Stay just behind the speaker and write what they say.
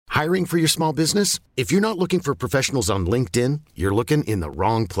Hiring for your small business? If you're not looking for professionals on LinkedIn, you're looking in the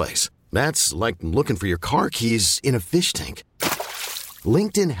wrong place. That's like looking for your car keys in a fish tank.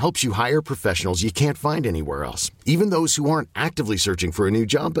 LinkedIn helps you hire professionals you can't find anywhere else, even those who aren't actively searching for a new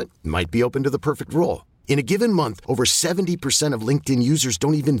job but might be open to the perfect role. In a given month, over 70% of LinkedIn users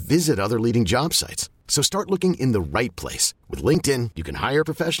don't even visit other leading job sites. So start looking in the right place. With LinkedIn, you can hire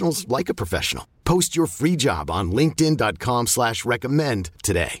professionals like a professional. Post your free job on linkedin.com/recommend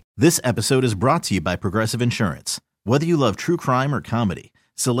today. This episode is brought to you by Progressive Insurance. Whether you love true crime or comedy,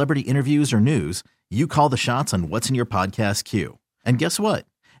 celebrity interviews or news, you call the shots on what's in your podcast queue. And guess what?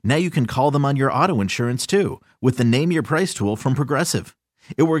 Now you can call them on your auto insurance too with the Name Your Price tool from Progressive.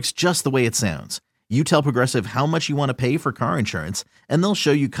 It works just the way it sounds. You tell Progressive how much you want to pay for car insurance, and they'll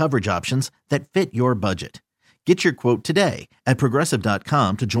show you coverage options that fit your budget. Get your quote today at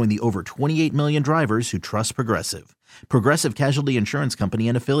Progressive.com to join the over 28 million drivers who trust Progressive. Progressive Casualty Insurance Company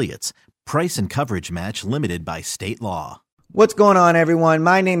and Affiliates. Price and coverage match limited by state law. What's going on, everyone?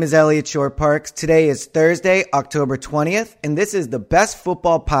 My name is Elliot Shore-Parks. Today is Thursday, October 20th, and this is the Best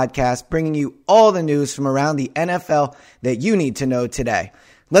Football Podcast, bringing you all the news from around the NFL that you need to know today.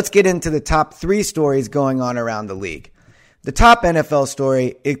 Let's get into the top 3 stories going on around the league. The top NFL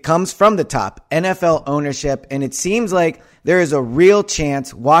story, it comes from the top, NFL ownership, and it seems like there is a real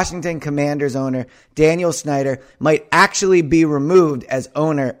chance Washington Commanders owner Daniel Snyder might actually be removed as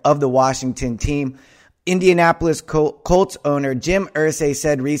owner of the Washington team. Indianapolis Colts owner Jim Irsay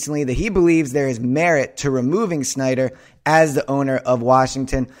said recently that he believes there is merit to removing Snyder as the owner of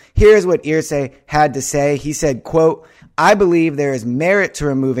Washington. Here's what Irsay had to say. He said, quote, "I believe there is merit to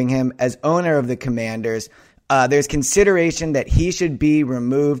removing him as owner of the Commanders. There's consideration that he should be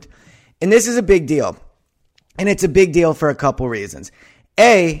removed." And this is a big deal. And it's a big deal for a couple reasons.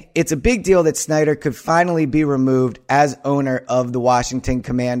 A, it's a big deal that Snyder could finally be removed as owner of the Washington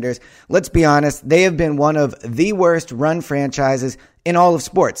Commanders. Let's be honest, they have been one of the worst run franchises in all of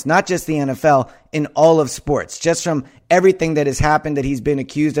sports, not just the NFL, in all of sports, just from everything that has happened that he's been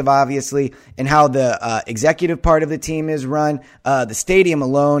accused of, obviously, and how the executive part of the team is run. The stadium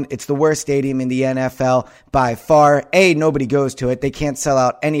alone, it's the worst stadium in the NFL by far. A, nobody goes to it. They can't sell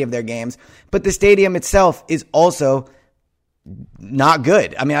out any of their games. But the stadium itself is also not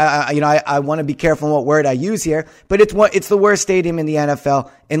good. I mean, I want to be careful in what word I use here, but it's the worst stadium in the NFL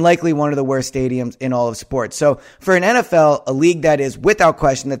and likely one of the worst stadiums in all of sports. So for an NFL, a league that is without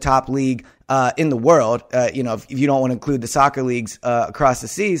question the top league in the world, if you don't want to include the soccer leagues across the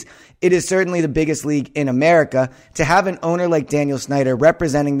seas, it is certainly the biggest league in America. To have an owner like Daniel Snyder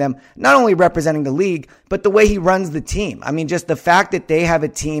representing them, not only representing the league, but the way he runs the team. I mean, just the fact that they have a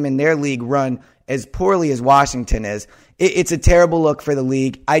team in their league run as poorly as Washington is, it's a terrible look for the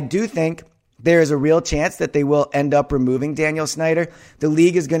league. I do think there is a real chance that they will end up removing Daniel Snyder. The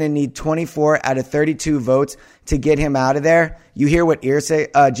league is going to need 24 out of 32 votes to get him out of there. You hear what Jim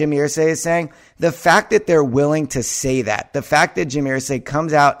Irsay is saying? The fact that they're willing to say that, the fact that Jim Irsay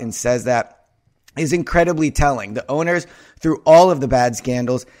comes out and says that is incredibly telling. The owners, through all of the bad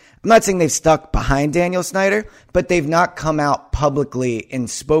scandals, I'm not saying they've stuck behind Daniel Snyder, but they've not come out publicly and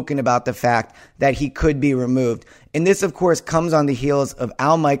spoken about the fact that he could be removed. And this, of course, comes on the heels of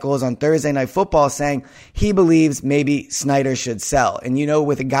Al Michaels on Thursday Night Football saying he believes maybe Snyder should sell. And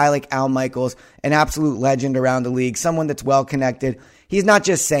with a guy like Al Michaels, an absolute legend around the league, someone that's well connected, he's not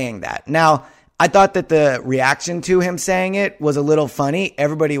just saying that. Now, I thought that the reaction to him saying it was a little funny.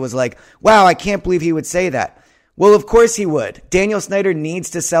 Everybody was like, wow, I can't believe he would say that. Well, of course he would. Daniel Snyder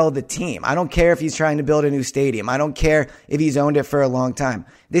needs to sell the team. I don't care if he's trying to build a new stadium. I don't care if he's owned it for a long time.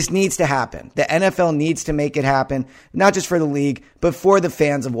 This needs to happen. The NFL needs to make it happen, not just for the league, but for the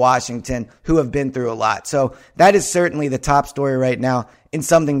fans of Washington who have been through a lot. So that is certainly the top story right now and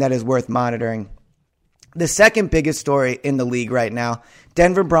something that is worth monitoring. The second biggest story in the league right now,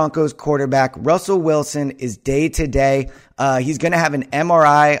 Denver Broncos quarterback Russell Wilson is day to day. He's going to have an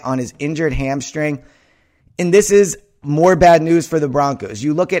MRI on his injured hamstring. And this is more bad news for the Broncos.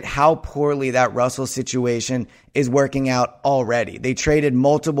 You look at how poorly that Russell situation is working out already. They traded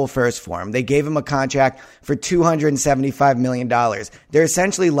multiple firsts for him. They gave him a contract for $275 million. They're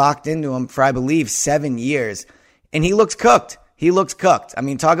essentially locked into him for, I believe, 7 years. And he looks cooked. He looks cooked. I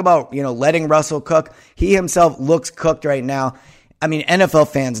mean, talk about, letting Russell cook. He himself looks cooked right now. I mean, NFL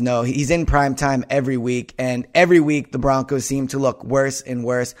fans know he's in prime time every week, and every week the Broncos seem to look worse and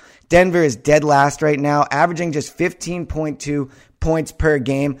worse. Denver is dead last right now, averaging just 15.2 points per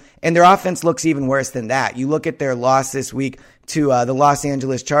game, and their offense looks even worse than that. You look at their loss this week to the Los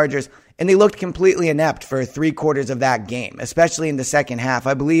Angeles Chargers, and they looked completely inept for 3/4 of that game, especially in the second half.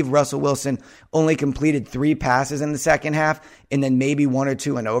 I believe Russell Wilson only completed 3 passes in the second half and then maybe 1 or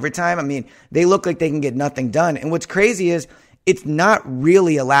 2 in overtime. I mean, they look like they can get nothing done. And what's crazy is it's not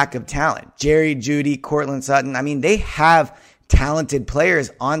really a lack of talent. Jerry Jeudy, Courtland Sutton, I mean, they have talented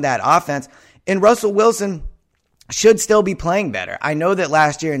players on that offense. And Russell Wilson should still be playing better. I know that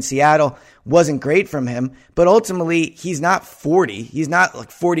last year in Seattle wasn't great from him, but ultimately he's not 40. He's not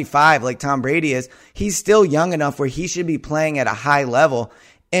like 45 like Tom Brady is. He's still young enough where he should be playing at a high level.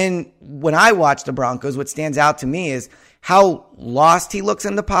 And when I watch the Broncos, what stands out to me is how lost he looks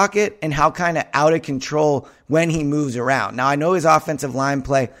in the pocket and how kind of out of control when he moves around. Now, I know his offensive line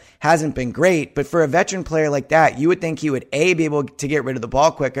play hasn't been great, but for a veteran player like that, you would think he would A, be able to get rid of the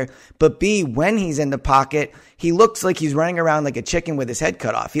ball quicker, but B, when he's in the pocket, he looks like he's running around like a chicken with his head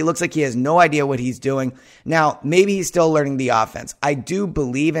cut off. He looks like he has no idea what he's doing. Now, maybe he's still learning the offense. I do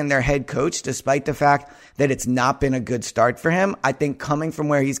believe in their head coach, despite the fact that it's not been a good start for him. I think coming from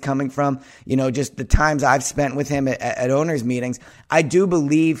where he's coming from, just the times I've spent with him at owners' meetings, I do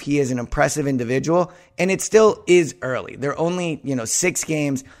believe he is an impressive individual, and it still is early. They're only, 6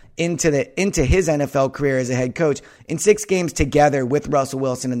 games into his NFL career as a head coach, in 6 games together with Russell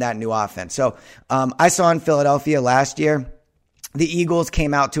Wilson and that new offense. So I saw in Philadelphia last year, the Eagles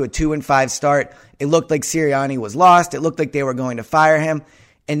came out to a 2-5 start. It looked like Sirianni was lost. It looked like they were going to fire him.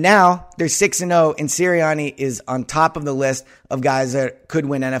 And now they're 6-0, and Sirianni is on top of the list of guys that could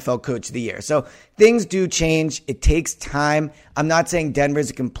win NFL Coach of the Year. So things do change. It takes time. I'm not saying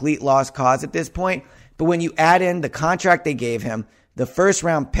Denver's a complete lost cause at this point, but when you add in the contract they gave him, the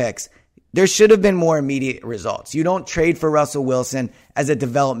first-round picks, there should have been more immediate results. You don't trade for Russell Wilson as a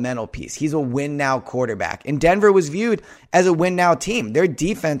developmental piece. He's a win-now quarterback. And Denver was viewed as a win-now team. Their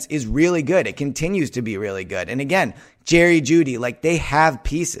defense is really good. It continues to be really good. And again, Jerry Jeudy, they have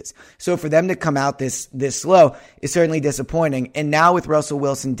pieces. So for them to come out this slow is certainly disappointing. And now with Russell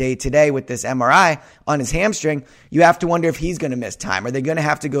Wilson day to day with this MRI on his hamstring, you have to wonder if he's going to miss time. Are they going to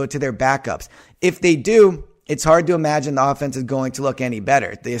have to go to their backups? If they do, it's hard to imagine the offense is going to look any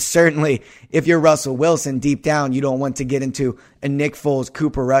better. Certainly, if you're Russell Wilson, deep down, you don't want to get into a Nick Foles,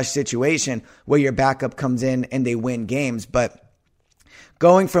 Cooper Rush situation where your backup comes in and they win games. But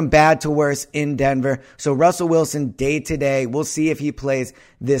going from bad to worse in Denver. So Russell Wilson day to day. We'll see if he plays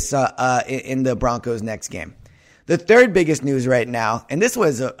this in the Broncos next game. The third biggest news right now, and this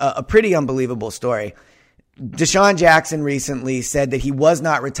was a pretty unbelievable story. Deshaun Jackson recently said that he was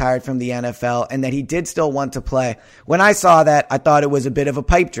not retired from the NFL and that he did still want to play. When I saw that, I thought it was a bit of a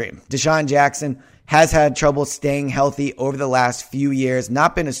pipe dream. Deshaun Jackson has had trouble staying healthy over the last few years,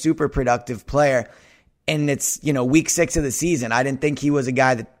 not been a super productive player. And it's, week 6 of the season. I didn't think he was a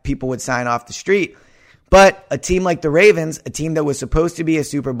guy that people would sign off the street. But a team like the Ravens, a team that was supposed to be a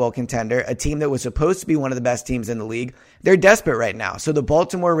Super Bowl contender, a team that was supposed to be one of the best teams in the league, they're desperate right now. So the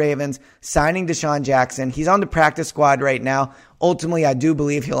Baltimore Ravens signing Deshaun Jackson, he's on the practice squad right now. Ultimately, I do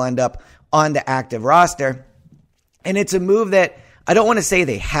believe he'll end up on the active roster. And it's a move that I don't want to say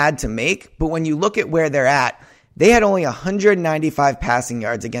they had to make, but when you look at where they're at, they had only 195 passing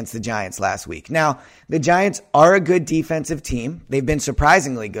yards against the Giants last week. Now, the Giants are a good defensive team. They've been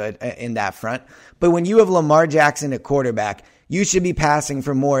surprisingly good in that front. But when you have Lamar Jackson at quarterback, you should be passing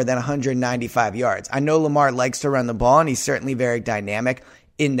for more than 195 yards. I know Lamar likes to run the ball, and he's certainly very dynamic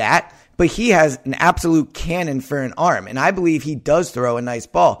in that. But he has an absolute cannon for an arm, and I believe he does throw a nice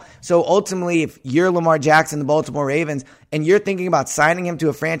ball. So ultimately, if you're Lamar Jackson, the Baltimore Ravens, and you're thinking about signing him to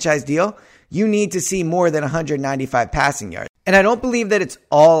a franchise deal, you need to see more than 195 passing yards. And I don't believe that it's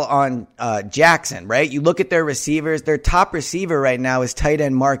all on Jackson, right? You look at their receivers. Their top receiver right now is tight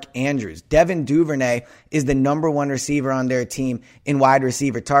end Mark Andrews. Devin Duvernay is the number 1 receiver on their team in wide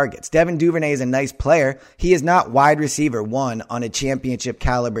receiver targets. Devin Duvernay is a nice player. He is not wide receiver 1 on a championship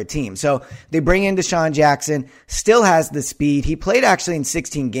caliber team. So they bring in Deshaun Jackson, still has the speed. He played actually in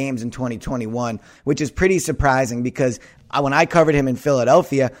 16 games in 2021, which is pretty surprising because when I covered him in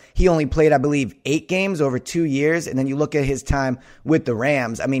Philadelphia, he only played, I believe, 8 games over 2 years. And then you look at his time with the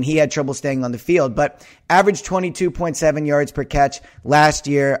Rams. I mean, he had trouble staying on the field, but averaged 22.7 yards per catch last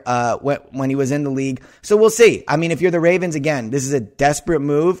year when he was in the league. So we'll see. I mean, if you're the Ravens, again, this is a desperate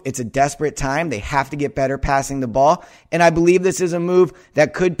move. It's a desperate time. They have to get better passing the ball. And I believe this is a move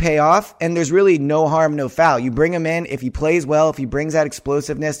that could pay off. And there's really no harm, no foul. You bring him in. If he plays well, if he brings that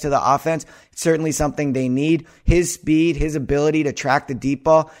explosiveness to the offense, it's certainly something they need. His speed, his ability to track the deep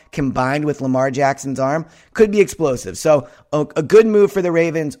ball combined with Lamar Jackson's arm could be explosive. So a good move for the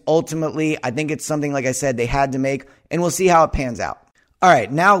Ravens. Ultimately, I think it's something, like I said, they had to make, and we'll see how it pans out. All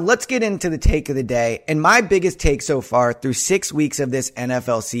right, now let's get into the take of the day. And my biggest take so far through 6 weeks of this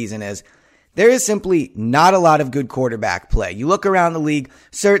NFL season is there is simply not a lot of good quarterback play. You look around the league,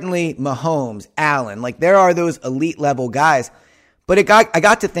 certainly Mahomes, Allen, like there are those elite level guys. But I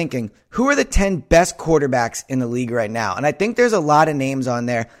got to thinking, who are the 10 best quarterbacks in the league right now? And I think there's a lot of names on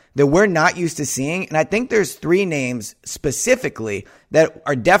there that we're not used to seeing. And I think there's 3 names specifically that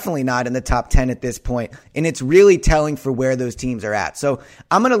are definitely not in the top 10 at this point. And it's really telling for where those teams are at. So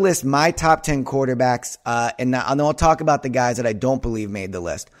I'm going to list my top 10 quarterbacks, and then I'll talk about the guys that I don't believe made the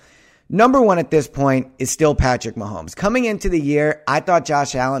list. Number 1 at this point is still Patrick Mahomes. Coming into the year, I thought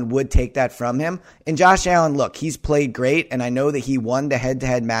Josh Allen would take that from him. And Josh Allen, look, he's played great, and I know that he won the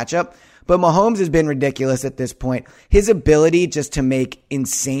head-to-head matchup. But Mahomes has been ridiculous at this point. His ability just to make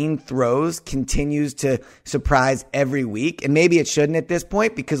insane throws continues to surprise every week. And maybe it shouldn't at this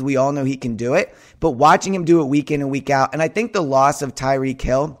point because we all know he can do it. But watching him do it week in and week out, and I think the loss of Tyreek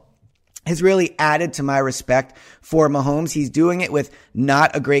Hill has really added to my respect for Mahomes. He's doing it with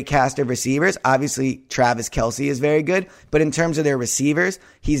not a great cast of receivers. Obviously, Travis Kelce is very good, but in terms of their receivers,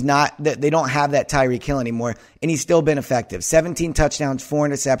 they don't have that Tyreek Hill anymore, and he's still been effective. 17 touchdowns, 4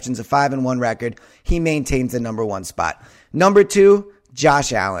 interceptions, a 5-1 record. He maintains the number 1 spot. Number 2,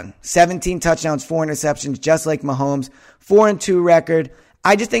 Josh Allen. 17 touchdowns, 4 interceptions, just like Mahomes. 4-2 record.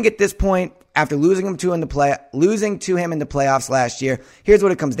 I just think at this point, after losing to him in the playoffs last year, here's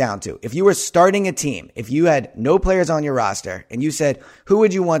what it comes down to. If you were starting a team, if you had no players on your roster, and you said, who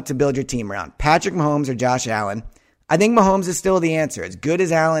would you want to build your team around, Patrick Mahomes or Josh Allen? I think Mahomes is still the answer. As good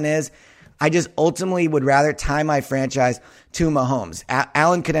as Allen is, I just ultimately would rather tie my franchise to Mahomes.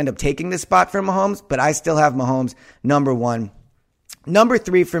 Allen could end up taking this spot for Mahomes, but I still have Mahomes number 1. Number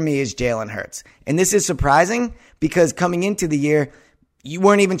 3 for me is Jalen Hurts. And this is surprising because coming into the year, you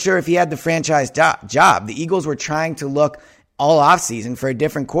weren't even sure if he had the franchise job. The Eagles were trying to look all offseason for a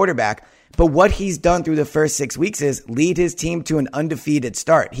different quarterback. But what he's done through the first 6 weeks is lead his team to an undefeated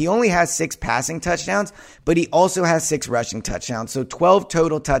start. He only has 6 passing touchdowns, but he also has 6 rushing touchdowns. So 12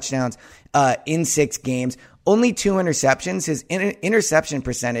 total touchdowns in 6 games. Only 2 interceptions. His interception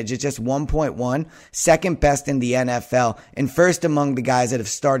percentage is just 1.1, second best in the NFL, and first among the guys that have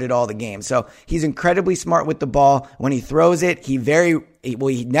started all the games. So he's incredibly smart with the ball. When he throws it, he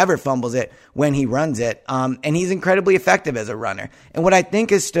never fumbles it when he runs it. And he's incredibly effective as a runner. And what I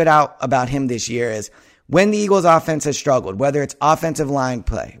think has stood out about him this year is when the Eagles offense has struggled, whether it's offensive line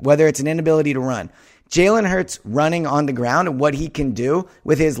play, whether it's an inability to run, Jalen Hurts running on the ground and what he can do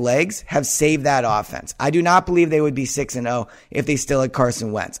with his legs have saved that offense. I do not believe they would be 6-0 if they still had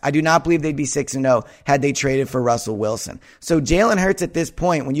Carson Wentz. I do not believe they'd be 6-0 had they traded for Russell Wilson. So Jalen Hurts at this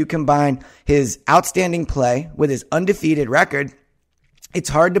point, when you combine his outstanding play with his undefeated record, it's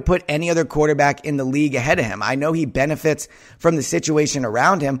hard to put any other quarterback in the league ahead of him. I know he benefits from the situation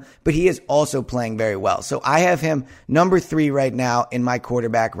around him, but he is also playing very well. So I have him number 3 right now in my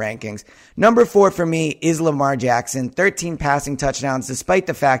quarterback rankings. Number 4 for me is Lamar Jackson, 13 passing touchdowns, despite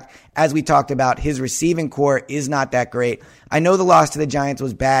the fact, as we talked about, his receiving core is not that great. I know the loss to the Giants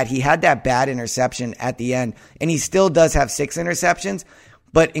was bad. He had that bad interception at the end, and he still does have 6 interceptions.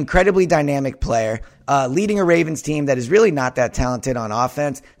 But incredibly dynamic player, leading a Ravens team that is really not that talented on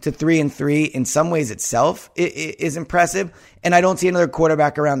offense to 3-3 in some ways itself is impressive. And I don't see another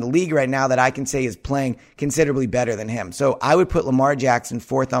quarterback around the league right now that I can say is playing considerably better than him. So I would put Lamar Jackson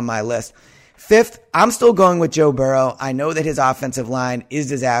 4th on my list. 5th, I'm still going with Joe Burrow. I know that his offensive line is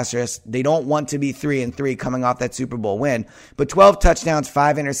disastrous. They don't want to be 3-3 coming off that Super Bowl win. But 12 touchdowns,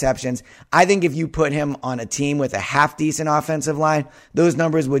 5 interceptions. I think if you put him on a team with a half-decent offensive line, those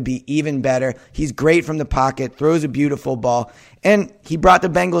numbers would be even better. He's great from the pocket, throws a beautiful ball, and he brought the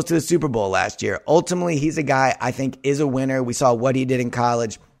Bengals to the Super Bowl last year. Ultimately, he's a guy I think is a winner. We saw what he did in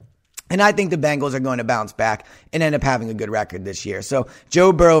college. And I think the Bengals are going to bounce back and end up having a good record this year. So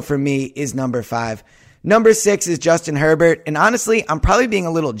Joe Burrow for me is number 5. Number 6 is Justin Herbert. And honestly, I'm probably being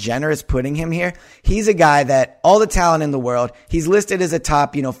a little generous putting him here. He's a guy that all the talent in the world, he's listed as a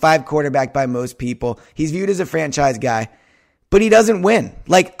top, 5 quarterback by most people. He's viewed as a franchise guy, but he doesn't win.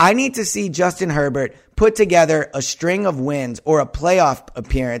 Like, I need to see Justin Herbert put together a string of wins or a playoff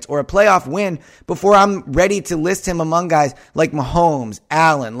appearance or a playoff win before I'm ready to list him among guys like Mahomes,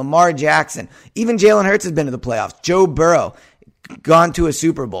 Allen, Lamar Jackson. Even Jalen Hurts has been to the playoffs. Joe Burrow, gone to a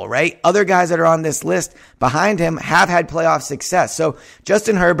Super Bowl, right? Other guys that are on this list behind him have had playoff success. So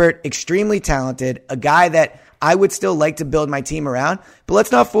Justin Herbert, extremely talented, a guy that I would still like to build my team around, but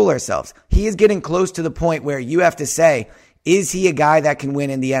let's not fool ourselves. He is getting close to the point where you have to say, is he a guy that can win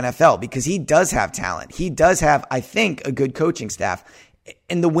in the NFL? Because he does have talent. He does have, I think, a good coaching staff.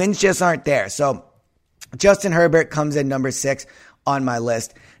 And the wins just aren't there. So Justin Herbert comes in number 6 on my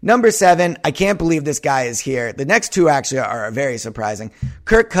list. Number 7, I can't believe this guy is here. The next two actually are very surprising.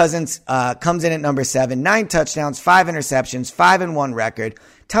 Kirk Cousins comes in at number 7, 9 touchdowns, 5 interceptions, 5-1 record.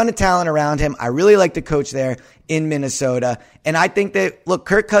 Ton of talent around him. I really like the coach there in Minnesota. And I think that, look,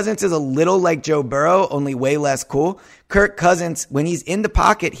 Kirk Cousins is a little like Joe Burrow, only way less cool. Kirk Cousins, when he's in the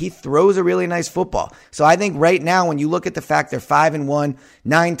pocket, he throws a really nice football. So I think right now, when you look at the fact they're 5-1,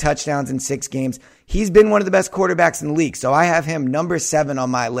 9 touchdowns in 6 games, he's been one of the best quarterbacks in the league. So I have him number 7 on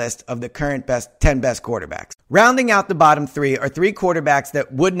my list of the current 10 best quarterbacks. Rounding out the bottom 3 are 3 quarterbacks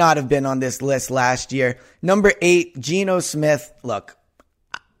that would not have been on this list last year. Number 8, Geno Smith. Look,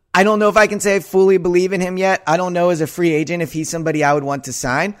 I don't know if I can say I fully believe in him yet. I don't know as a free agent if he's somebody I would want to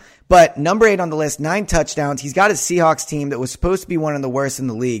sign. But number 8 on the list, 9 touchdowns. He's got a Seahawks team that was supposed to be one of the worst in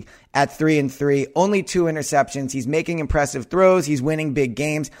the league at 3-3. Only 2 interceptions. He's making impressive throws. He's winning big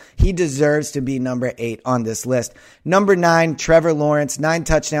games. He deserves to be number 8 on this list. Number 9, Trevor Lawrence, 9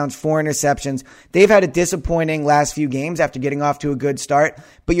 touchdowns, 4 interceptions. They've had a disappointing last few games after getting off to a good start,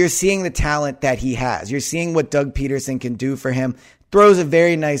 but you're seeing the talent that he has. You're seeing what Doug Peterson can do for him. Throws a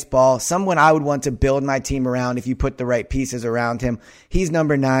very nice ball, someone I would want to build my team around if you put the right pieces around him. He's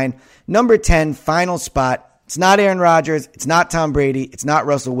number 9. Number 10, final spot. It's not Aaron Rodgers. It's not Tom Brady. It's not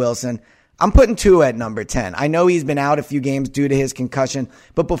Russell Wilson. I'm putting Tua at number 10. I know he's been out a few games due to his concussion,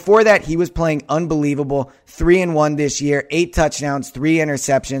 but before that, he was playing unbelievable. 3-1 this year, 8 touchdowns, 3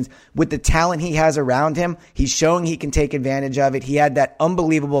 interceptions. With the talent he has around him, he's showing he can take advantage of it. He had that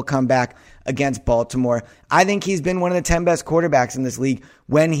unbelievable comeback against Baltimore. I think he's been one of the 10 best quarterbacks in this league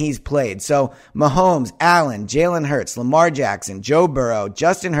when he's played. So Mahomes, Allen, Jalen Hurts, Lamar Jackson, Joe Burrow,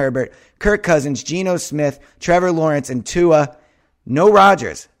 Justin Herbert, Kirk Cousins, Geno Smith, Trevor Lawrence, and Tua. No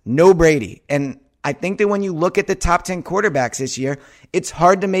Rodgers, no Brady. And I think that when you look at the top 10 quarterbacks this year, it's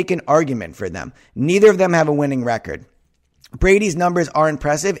hard to make an argument for them. Neither of them have a winning record. Brady's numbers are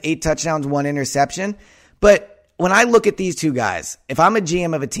impressive, 8 touchdowns, 1 interception. But when I look at these two guys, if I'm a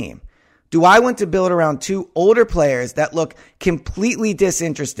GM of a team, do I want to build around 2 older players that look completely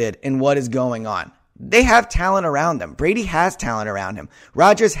disinterested in what is going on? They have talent around them. Brady has talent around him.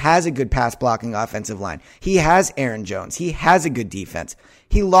 Rodgers has a good pass blocking offensive line. He has Aaron Jones. He has a good defense.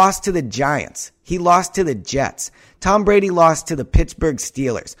 He lost to the Giants. He lost to the Jets. Tom Brady lost to the Pittsburgh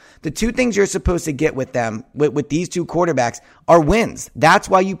Steelers. The 2 things you're supposed to get with them, with these 2 quarterbacks, are wins. That's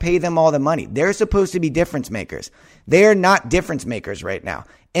why you pay them all the money. They're supposed to be difference makers. They are not difference makers right now.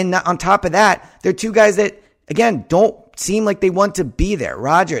 And on top of that, they're 2 guys that, again, don't seem like they want to be there.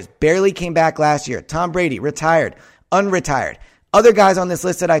 Rodgers barely came back last year. Tom Brady retired, unretired. Other guys on this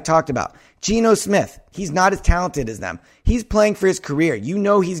list that I talked about. Geno Smith, he's not as talented as them. He's playing for his career. You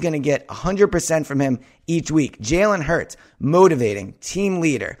know he's going to get 100% from him each week. Jalen Hurts, motivating, team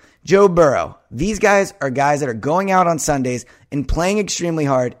leader. Joe Burrow, these guys are guys that are going out on Sundays and playing extremely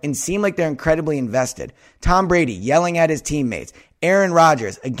hard and seem like they're incredibly invested. Tom Brady yelling at his teammates. Aaron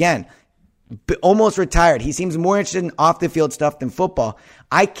Rodgers, again, almost retired. He seems more interested in off the field stuff than football.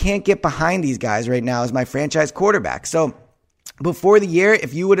 I can't get behind these guys right now as my franchise quarterback. So before the year,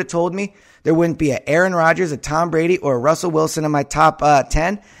 if you would have told me there wouldn't be a Aaron Rodgers, a Tom Brady, or a Russell Wilson in my top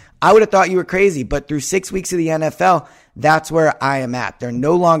 10, I would have thought you were crazy. But through 6 weeks of the NFL, that's where I am at. They're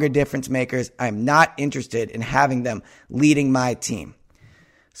no longer difference makers. I'm not interested in having them leading my team.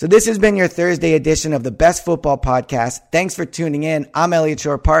 So this has been your Thursday edition of the Best Football Podcast. Thanks for tuning in. I'm Elliot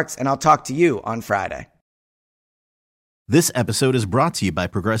Shore-Parks, and I'll talk to you on Friday. This episode is brought to you by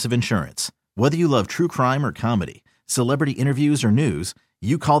Progressive Insurance. Whether you love true crime or comedy, celebrity interviews or news,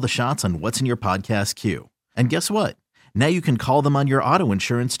 you call the shots on what's in your podcast queue. And guess what? Now you can call them on your auto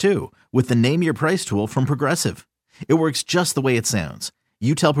insurance too with the Name Your Price tool from Progressive. It works just the way it sounds.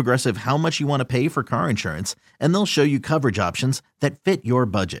 You tell Progressive how much you want to pay for car insurance, and they'll show you coverage options that fit your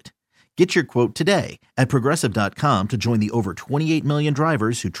budget. Get your quote today at Progressive.com to join the over 28 million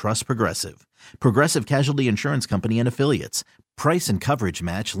drivers who trust Progressive. Progressive Casualty Insurance Company and Affiliates. Price and coverage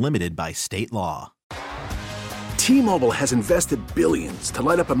match limited by state law. T-Mobile has invested billions to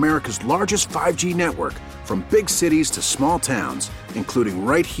light up America's largest 5G network, from big cities to small towns, including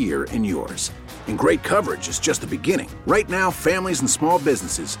right here in yours. And great coverage is just the beginning. Right now, families and small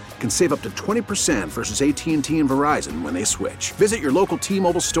businesses can save up to 20% versus AT&T and Verizon when they switch. Visit your local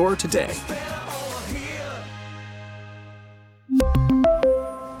T-Mobile store today.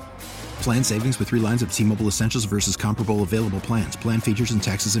 Plan savings with 3 lines of T-Mobile Essentials versus comparable available plans. Plan features and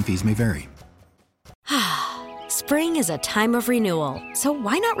taxes and fees may vary. Spring is a time of renewal, so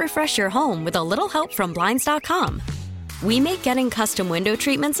why not refresh your home with a little help from Blinds.com? We make getting custom window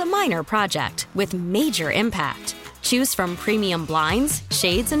treatments a minor project with major impact. Choose from premium blinds,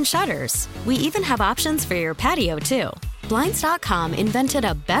 shades, and shutters. We even have options for your patio, too. Blinds.com invented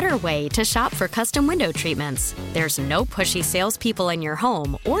a better way to shop for custom window treatments. There's no pushy salespeople in your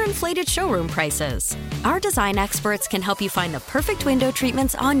home or inflated showroom prices. Our design experts can help you find the perfect window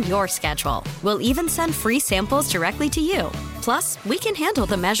treatments on your schedule. We'll even send free samples directly to you. Plus, we can handle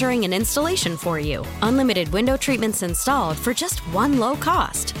the measuring and installation for you. Unlimited window treatments installed for just one low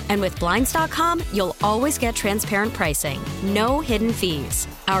cost. And with Blinds.com, you'll always get transparent pricing. No hidden fees.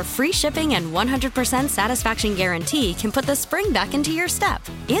 Our free shipping and 100% satisfaction guarantee can put the spring back into your step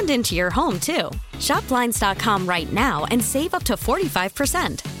and into your home, too. Shop Blinds.com right now and save up to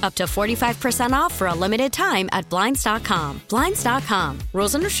 45%. Up to 45% off for a limited time at Blinds.com. Blinds.com.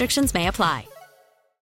 Rules and restrictions may apply.